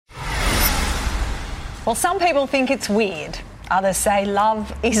Well, some people think it's weird. Others say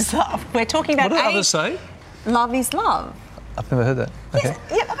love is love. We're talking about What do others say? Love is love. I've never heard that. Okay. Yes,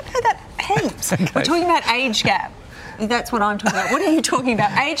 yeah, I've heard that heaps. Okay. We're talking about age gap. That's what I'm talking about. What are you talking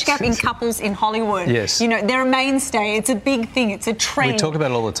about? Age gap in couples in Hollywood. Yes. You know, they're a mainstay. It's a big thing. It's a trend. We talk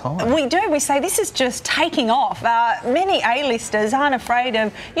about it all the time. We do. We say this is just taking off. Many A-listers aren't afraid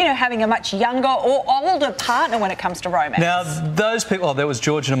of, having a much younger or older partner when it comes to romance. Now, those people, there was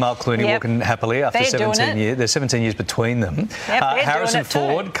George and Amal Clooney walking happily after They're 17 years. There's 17 years between them. Yep, Harrison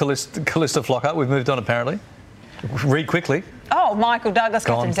Ford, Callista Flockhart, we've moved on apparently. Read quickly. Oh, Michael Douglas,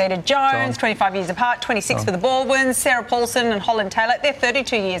 Gone. Catherine Zeta-Jones, Gone. 25 years apart, 26 for the Baldwins, Sarah Paulson and Holland Taylor, they're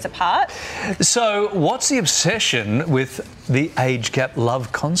 32 years apart. So what's the obsession with the age gap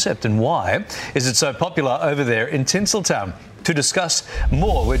love concept and why is it so popular over there in Tinseltown? To discuss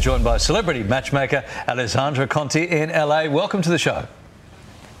more, we're joined by celebrity matchmaker Alessandra Conti in LA. Welcome to the show.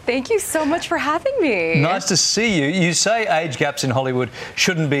 Thank you so much for having me. Nice to see you. You say age gaps in Hollywood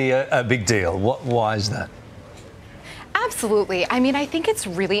shouldn't be a big deal. Why is that? Absolutely. I mean, I think it's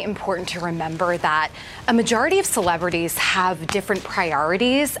really important to remember that a majority of celebrities have different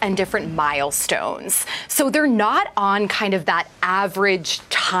priorities and different milestones. So they're not on kind of that average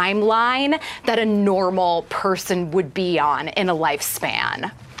timeline that a normal person would be on in a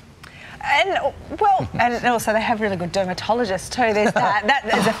lifespan. And also they have really good dermatologists too. There's that. That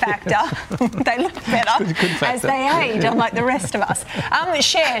is a factor. They look better as they age, unlike the rest of us.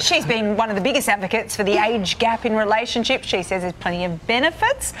 Cher, she's been one of the biggest advocates for the age gap in relationships. She says there's plenty of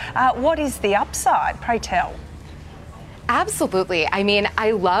benefits. What is the upside? Pray tell. Absolutely. I mean,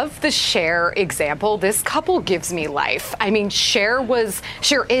 I love the Cher example. This couple gives me life. I mean, Cher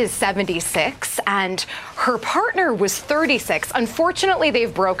is 76 and her partner was 36. Unfortunately,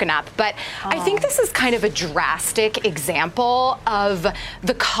 they've broken up, but I think this is kind of a drastic example of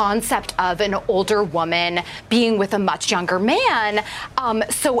the concept of an older woman being with a much younger man.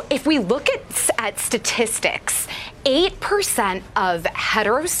 So if we look at statistics, 8% of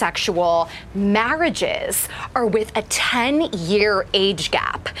heterosexual marriages are with a 10-year age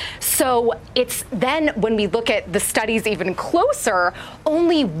gap. So it's then when we look at the studies even closer,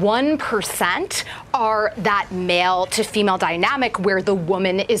 only 1% are that male to female dynamic where the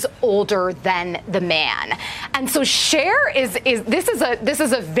woman is older than the man. And so Cher this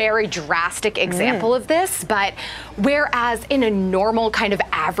is a very drastic example of this, but whereas in a normal kind of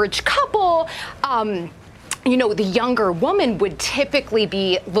average couple, the younger woman would typically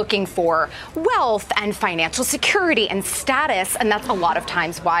be looking for wealth and financial security and status, and that's a lot of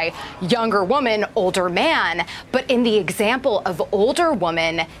times why younger woman, older man. But in the example of older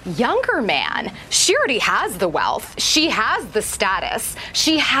woman, younger man, she already has the wealth, she has the status,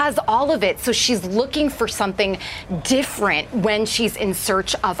 she has all of it, so she's looking for something different when she's in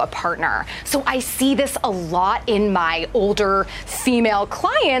search of a partner. So I see this a lot in my older female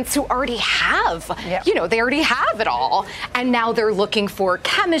clients who already have, they already have it all, and now they're looking for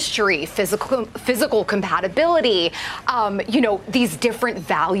chemistry, physical compatibility, these different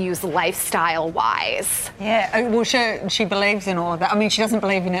values lifestyle-wise. Yeah, well, she believes in all of that. I mean, she doesn't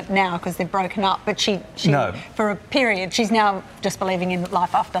believe in it now because they're broken up, but she for a period, she's now just believing in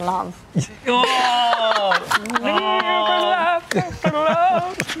life after love.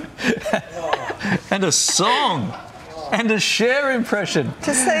 And a song. And a Cher impression.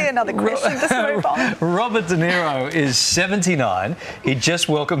 To see another question, just move on. Robert De Niro is 79. He just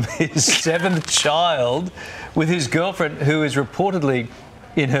welcomed his 7th child with his girlfriend, who is reportedly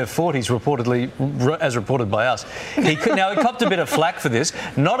in her 40s, as reported by us. He copped a bit of flack for this.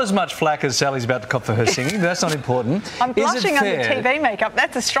 Not as much flack as Sally's about to cop for her singing. That's not important. I'm blushing under TV makeup.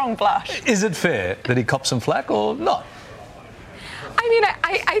 That's a strong blush. Is it fair that he copped some flack or not? I mean,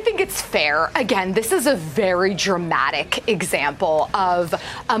 I think it's fair. Again, this is a very dramatic example of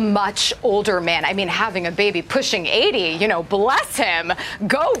a much older man. I mean, having a baby pushing 80, bless him.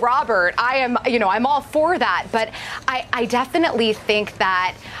 Go, Robert. I'm all for that. But I definitely think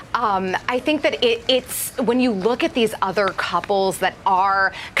that, it's when you look at these other couples that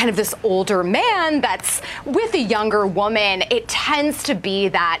are kind of this older man that's with a younger woman, it tends to be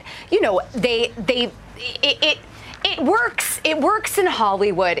that, It works in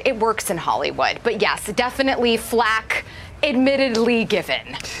Hollywood. It works in Hollywood. But yes, definitely flack, admittedly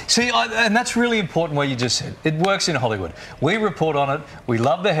given. See, and that's really important what you just said. It works in Hollywood. We report on it. We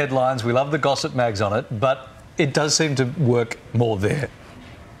love the headlines. We love the gossip mags on it. But it does seem to work more there.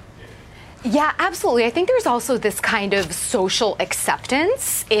 Yeah, absolutely. I think there's also this kind of social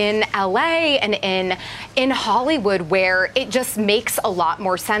acceptance in LA and in Hollywood where it just makes a lot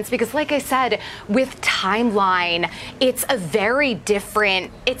more sense because, like I said, with Timeline, it's a very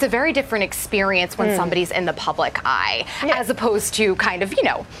different experience when somebody's in the public eye, as opposed to kind of,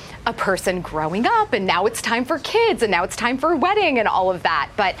 a person growing up and now it's time for kids and now it's time for a wedding and all of that.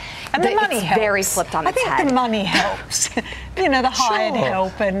 But the money it's helps. Very flipped on its head. I think the money helps. The hired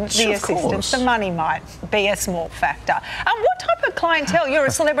help and the assistance. The money might be a small factor. What type of clientele? You're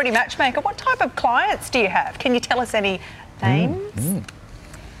a celebrity matchmaker. What type of clients do you have? Can you tell us any names?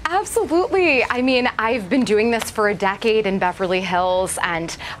 Absolutely. I mean, I've been doing this for a decade in Beverly Hills,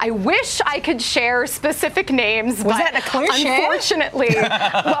 and I wish I could share specific names. Was that a clue, unfortunately,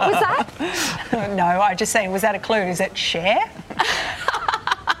 what was that? No, I just saying, was that a clue? Is it Cher?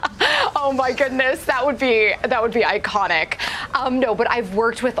 Oh my goodness, that would be iconic. No, but I've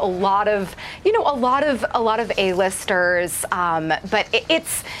worked with a lot of A-listers, but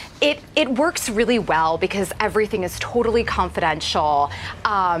it works really well because everything is totally confidential.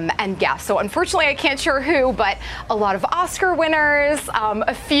 And yeah, so unfortunately I can't share who, but a lot of Oscar winners,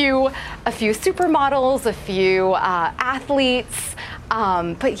 a few supermodels, a few athletes.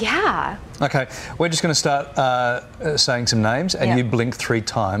 But yeah. Okay, we're just going to start saying some names, and you blink 3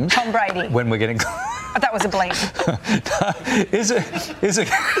 times. Tom Brady. When we're getting. That was a blink. Is it?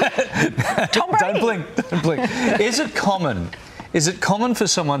 Tom Brady. Don't blink. Is it common for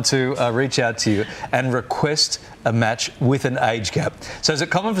someone to reach out to you and request a match with an age gap? So is it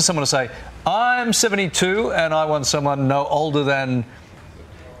common for someone to say, I'm 72 and I want someone no older than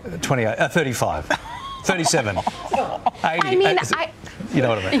 35, 37, 80? I mean, you know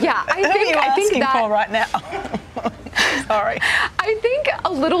what I mean? Yeah, I think that for right now. Sorry. I think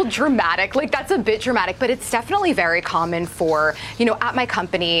a little dramatic, like that's a bit dramatic, but it's definitely very common for, at my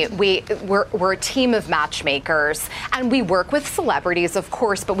company, we're a team of matchmakers and we work with celebrities, of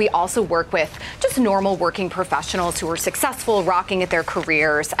course, but we also work with just normal working professionals who are successful, rocking at their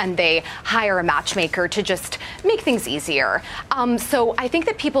careers, and they hire a matchmaker to just make things easier. So I think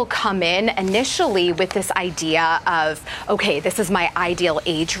that people come in initially with this idea of, okay, this is my ideal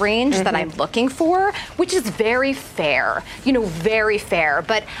age range that I'm looking for, which is very fair, very fair.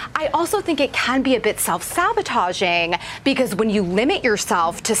 But I also think it can be a bit self-sabotaging because when you limit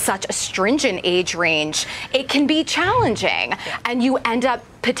yourself to such a stringent age range, it can be challenging and you end up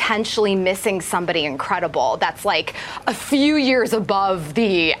potentially missing somebody incredible that's like a few years above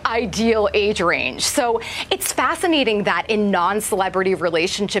the ideal age range. So it's fascinating that in non-celebrity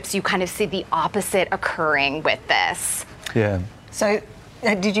relationships, you kind of see the opposite occurring with this. Yeah. So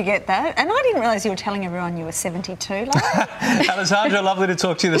did you get that? And I didn't realise you were telling everyone you were 72. Alessandra, lovely to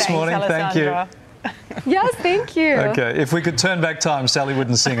talk to you this morning. Alessandra. Thank you. Yes, thank you. Okay, if we could turn back time, Sally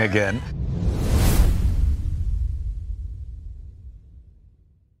wouldn't sing again.